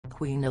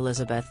Queen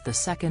Elizabeth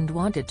II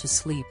wanted to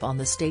sleep on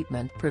the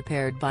statement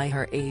prepared by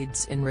her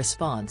aides in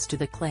response to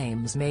the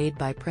claims made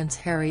by Prince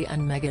Harry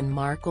and Meghan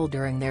Markle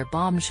during their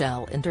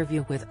bombshell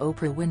interview with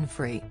Oprah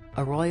Winfrey,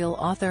 a royal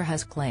author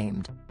has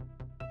claimed.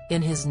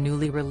 In his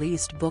newly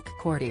released book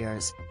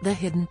Courtiers, The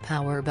Hidden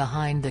Power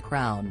Behind the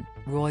Crown,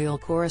 royal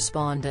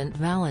correspondent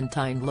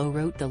Valentine Low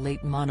wrote the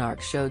late monarch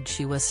showed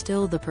she was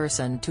still the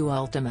person to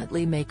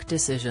ultimately make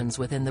decisions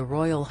within the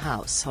royal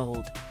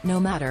household, no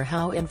matter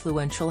how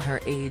influential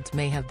her aides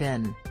may have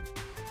been.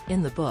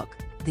 In the book,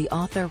 the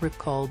author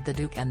recalled the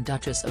Duke and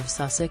Duchess of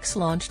Sussex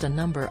launched a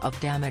number of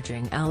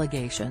damaging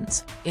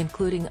allegations,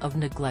 including of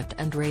neglect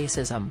and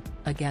racism,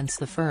 against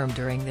the firm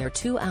during their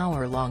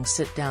 2-hour-long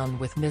sit-down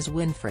with Ms.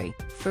 Winfrey,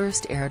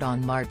 first aired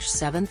on March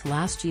 7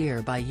 last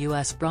year by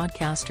U.S.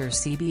 broadcaster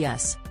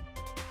CBS.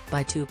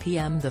 By 2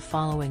 p.m. the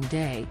following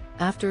day,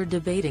 after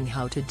debating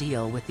how to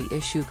deal with the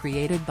issue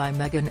created by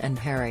Meghan and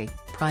Harry,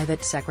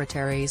 private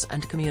secretaries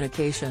and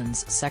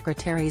communications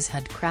secretaries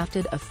had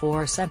crafted a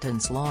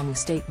 4-sentence-long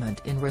statement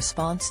in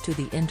response to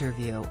the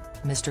interview,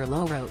 Mr.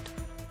 Low wrote.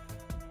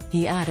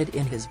 He added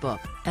in his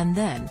book, and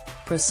then,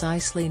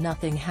 precisely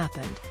nothing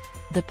happened.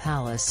 The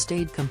palace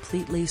stayed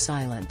completely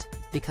silent,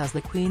 because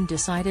the Queen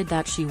decided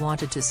that she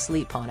wanted to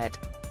sleep on it.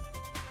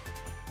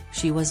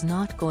 She was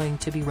not going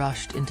to be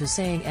rushed into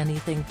saying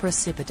anything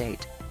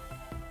precipitate.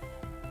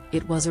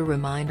 It was a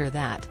reminder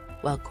that,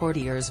 while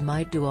courtiers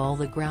might do all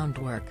the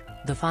groundwork,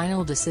 the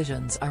final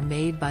decisions are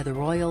made by the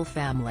royal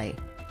family.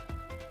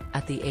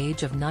 At the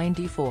age of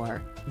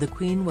 94, the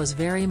Queen was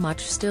very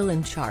much still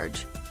in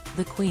charge.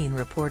 The Queen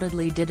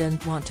reportedly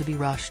didn't want to be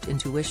rushed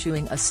into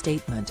issuing a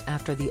statement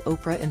after the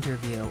Oprah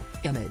interview.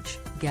 Image,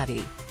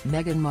 Getty,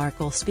 Meghan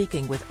Markle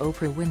speaking with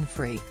Oprah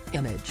Winfrey.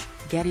 Image,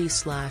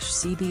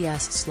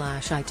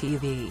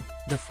 Getty/CBS/ITV.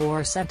 The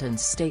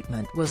 4-sentence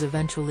statement was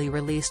eventually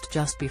released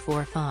just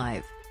before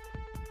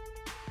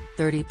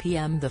 5:30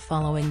 p.m. the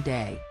following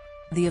day.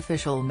 The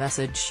official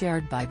message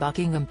shared by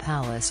Buckingham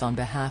Palace on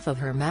behalf of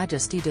Her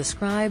Majesty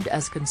described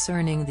as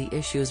concerning the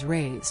issues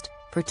raised,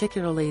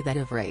 particularly that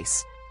of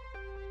race.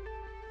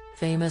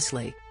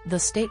 Famously, the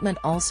statement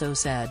also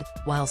said,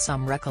 while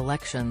some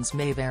recollections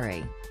may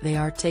vary, they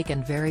are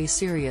taken very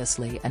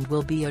seriously and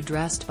will be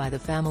addressed by the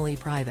family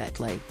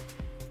privately.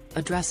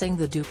 Addressing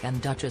the Duke and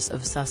Duchess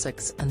of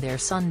Sussex and their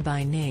son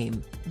by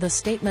name, the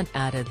statement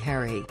added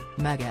Harry,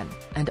 Meghan,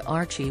 and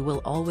Archie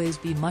will always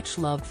be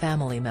much-loved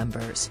family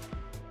members.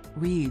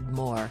 Read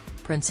more.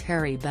 Prince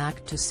Harry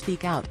back to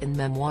speak out in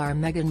memoir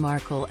Meghan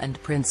Markle and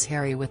Prince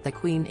Harry with the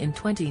Queen in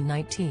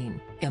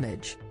 2019.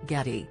 Image,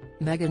 Getty,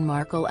 Meghan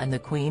Markle and the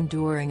Queen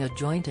during a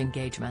joint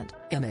engagement.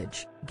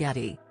 Image,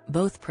 Getty.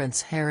 Both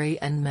Prince Harry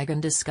and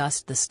Meghan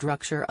discussed the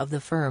structure of the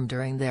firm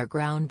during their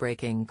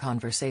groundbreaking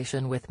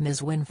conversation with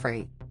Ms.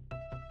 Winfrey.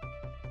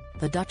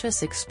 The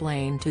Duchess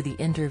explained to the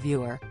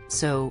interviewer,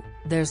 "So,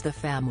 there's the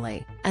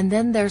family, and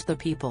then there's the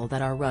people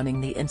that are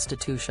running the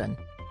institution.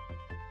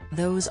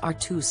 Those are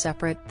two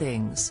separate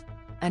things.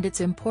 And it's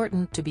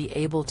important to be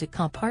able to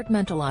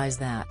compartmentalize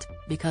that,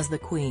 because the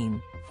Queen,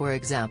 for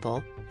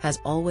example, has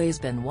always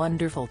been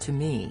wonderful to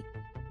me."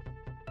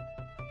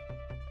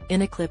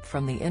 In a clip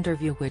from the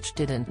interview which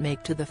didn't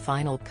make to the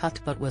final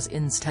cut but was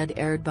instead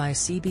aired by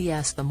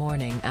CBS the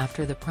morning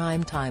after the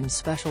primetime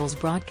specials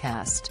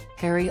broadcast,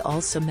 Harry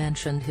also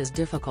mentioned his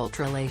difficult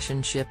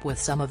relationship with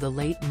some of the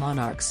late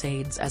monarch's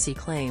aides as he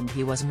claimed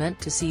he was meant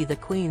to see the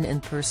Queen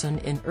in person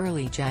in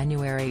early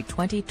January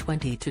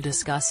 2020 to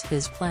discuss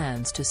his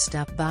plans to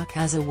step back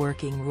as a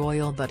working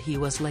royal, but he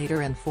was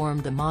later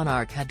informed the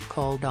monarch had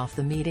called off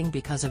the meeting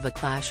because of a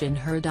clash in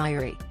her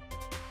diary.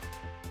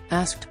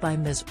 Asked by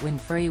Ms.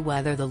 Winfrey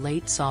whether the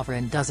late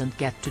sovereign doesn't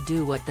get to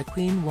do what the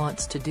Queen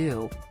wants to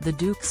do, the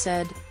Duke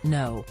said,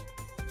 "No.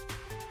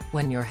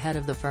 When you're head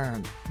of the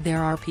firm,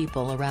 there are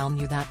people around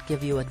you that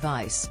give you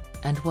advice,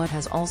 and what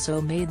has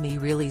also made me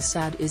really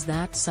sad is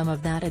that some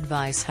of that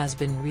advice has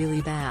been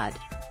really bad."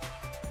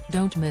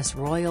 Don't miss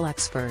royal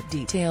expert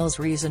details.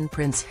 Reason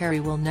Prince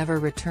Harry will never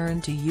return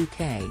to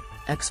UK.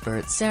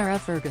 Expert Sarah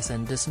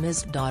Ferguson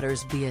dismissed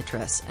daughters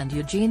Beatrice and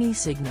Eugenie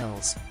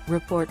signals,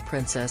 report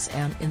Princess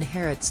Anne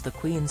inherits the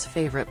Queen's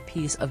favourite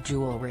piece of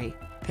jewellery.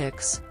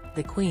 Pics.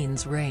 The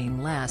Queen's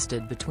reign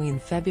lasted between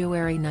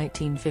February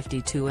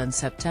 1952 and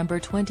September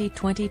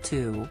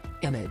 2022.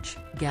 Image,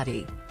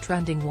 Getty.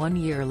 Trending 1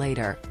 year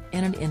later,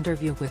 in an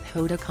interview with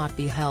Hoda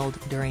Kotb held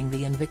during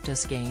the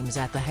Invictus Games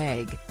at The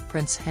Hague,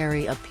 Prince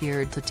Harry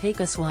appeared to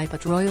take a swipe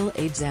at royal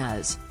aides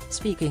as,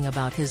 speaking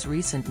about his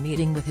recent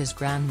meeting with his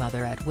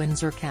grandmother at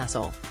Windsor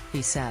Castle,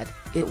 he said,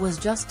 "It was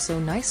just so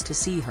nice to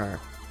see her.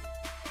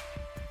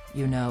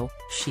 You know,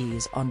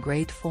 she's on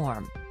great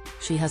form.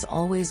 She has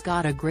always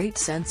got a great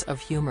sense of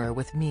humor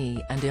with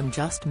me and I'm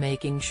just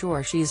making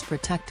sure she's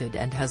protected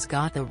and has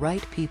got the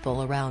right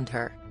people around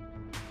her."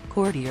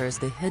 Courtiers: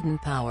 The Hidden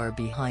Power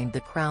Behind the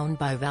Crown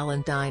by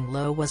Valentine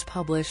Low was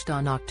published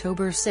on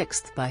October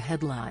 6 by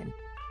Headline.